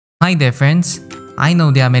Hi there friends! I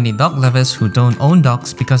know there are many dog lovers who don't own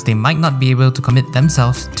dogs because they might not be able to commit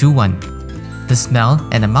themselves to one. The smell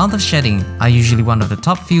and amount of shedding are usually one of the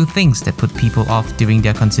top few things that put people off during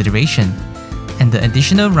their consideration, and the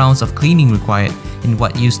additional rounds of cleaning required in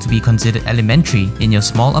what used to be considered elementary in your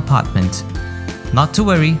small apartment. Not to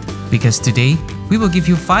worry, because today we will give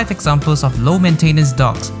you 5 examples of low maintenance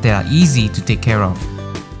dogs that are easy to take care of.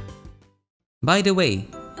 By the way,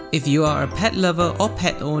 if you are a pet lover or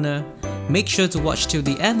pet owner, make sure to watch till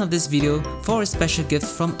the end of this video for a special gift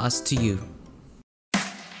from us to you.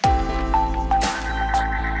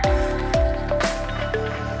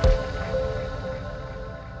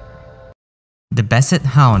 The Basset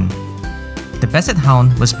Hound. The Basset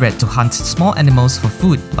Hound was bred to hunt small animals for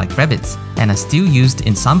food like rabbits and are still used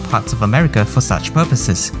in some parts of America for such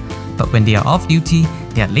purposes. But when they are off duty,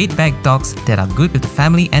 they are laid-back dogs that are good with the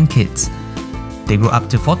family and kids. They grow up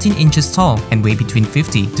to 14 inches tall and weigh between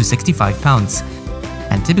 50 to 65 pounds,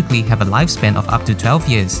 and typically have a lifespan of up to 12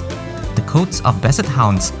 years. The coats of Basset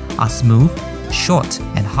Hounds are smooth, short,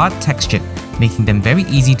 and hard textured, making them very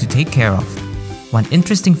easy to take care of. One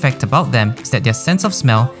interesting fact about them is that their sense of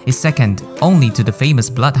smell is second only to the famous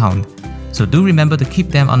Bloodhound, so do remember to keep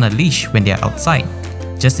them on a leash when they are outside,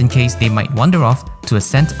 just in case they might wander off to a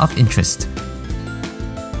scent of interest.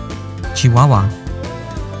 Chihuahua.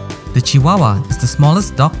 The Chihuahua is the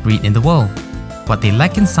smallest dog breed in the world. What they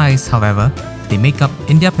lack in size, however, they make up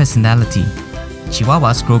in their personality.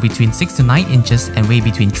 Chihuahuas grow between 6 to 9 inches and weigh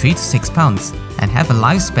between 3 to 6 pounds and have a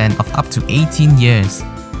lifespan of up to 18 years.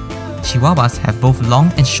 Chihuahuas have both long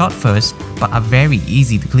and short furs but are very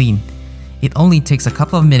easy to clean. It only takes a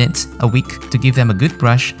couple of minutes a week to give them a good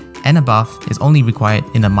brush, and a bath is only required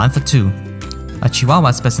in a month or 2. A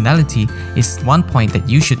Chihuahua's personality is one point that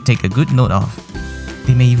you should take a good note of.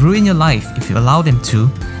 They may ruin your life if you allow them to,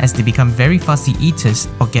 as they become very fussy eaters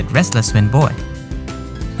or get restless when bored.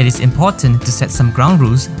 It is important to set some ground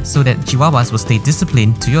rules so that Chihuahuas will stay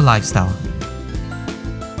disciplined to your lifestyle.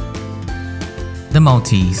 The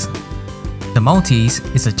Maltese. The Maltese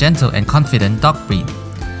is a gentle and confident dog breed.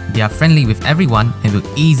 They are friendly with everyone and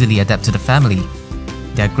will easily adapt to the family.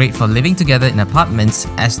 They are great for living together in apartments,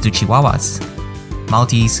 as do Chihuahuas.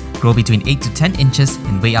 Maltese grow between 8 to 10 inches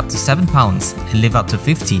and weigh up to 7 pounds and live up to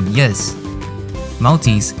 15 years.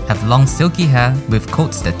 Maltese have long silky hair with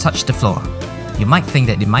coats that touch the floor. You might think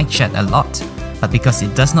that they might shed a lot, but because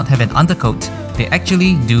it does not have an undercoat, they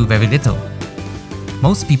actually do very little.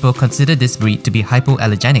 Most people consider this breed to be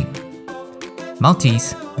hypoallergenic.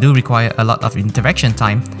 Maltese do require a lot of interaction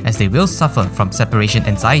time, as they will suffer from separation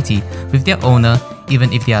anxiety with their owner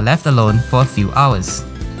even if they are left alone for a few hours.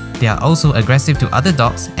 They are also aggressive to other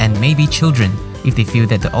dogs and maybe children if they feel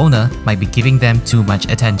that the owner might be giving them too much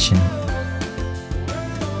attention.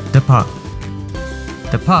 The Pug.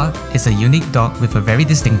 The Pug is a unique dog with a very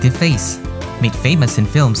distinctive face, made famous in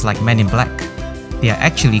films like Men in Black. They are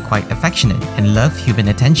actually quite affectionate and love human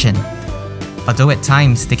attention. Although at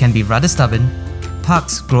times they can be rather stubborn,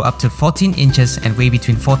 Pugs grow up to 14 inches and weigh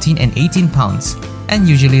between 14 and 18 pounds, and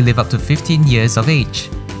usually live up to 15 years of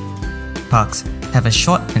age. Pugs have a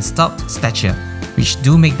short and stout stature, which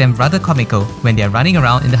do make them rather comical when they are running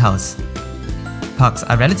around in the house. Pugs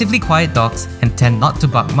are relatively quiet dogs and tend not to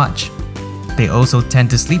bark much. They also tend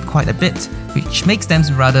to sleep quite a bit, which makes them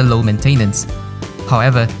rather low maintenance.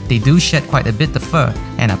 However, they do shed quite a bit of fur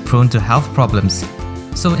and are prone to health problems,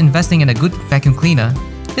 so investing in a good vacuum cleaner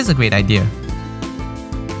is a great idea.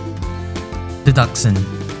 The Dachshund.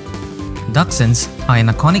 Dachshunds are an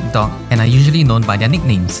iconic dog and are usually known by their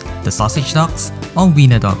nicknames, the sausage dogs or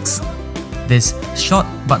wiener dogs. This short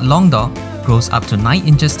but long dog grows up to 9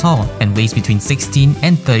 inches tall and weighs between 16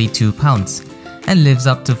 and 32 pounds and lives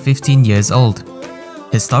up to 15 years old.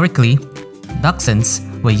 Historically,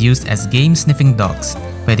 Dachshunds were used as game-sniffing dogs,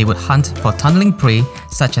 where they would hunt for tunneling prey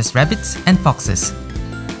such as rabbits and foxes.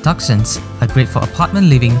 Dachshunds are great for apartment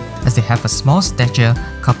living as they have a small stature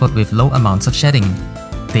coupled with low amounts of shedding.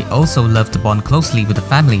 They also love to bond closely with the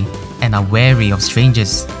family and are wary of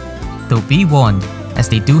strangers. Though be warned, as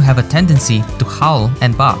they do have a tendency to howl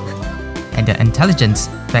and bark, and their intelligence,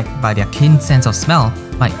 backed by their keen sense of smell,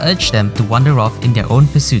 might urge them to wander off in their own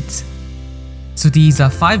pursuits. So these are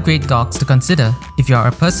 5 great dogs to consider if you are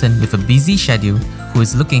a person with a busy schedule who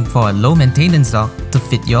is looking for a low-maintenance dog to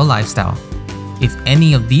fit your lifestyle. If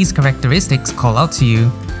any of these characteristics call out to you,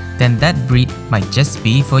 then that breed might just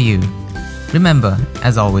be for you. Remember,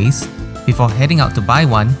 as always, before heading out to buy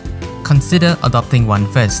one, consider adopting one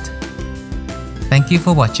first. Thank you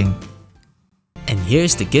for watching. And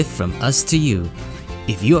here's the gift from us to you.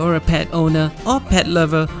 If you are a pet owner or pet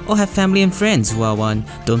lover or have family and friends who are one,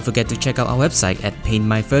 don't forget to check out our website at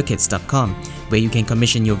paintmyfurkids.com, where you can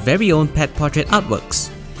commission your very own pet portrait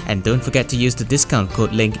artworks. And don't forget to use the discount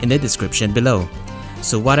code link in the description below.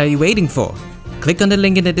 So what are you waiting for? Click on the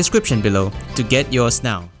link in the description below to get yours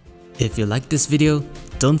now. If you like this video,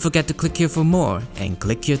 don't forget to click here for more and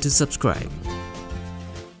click here to subscribe.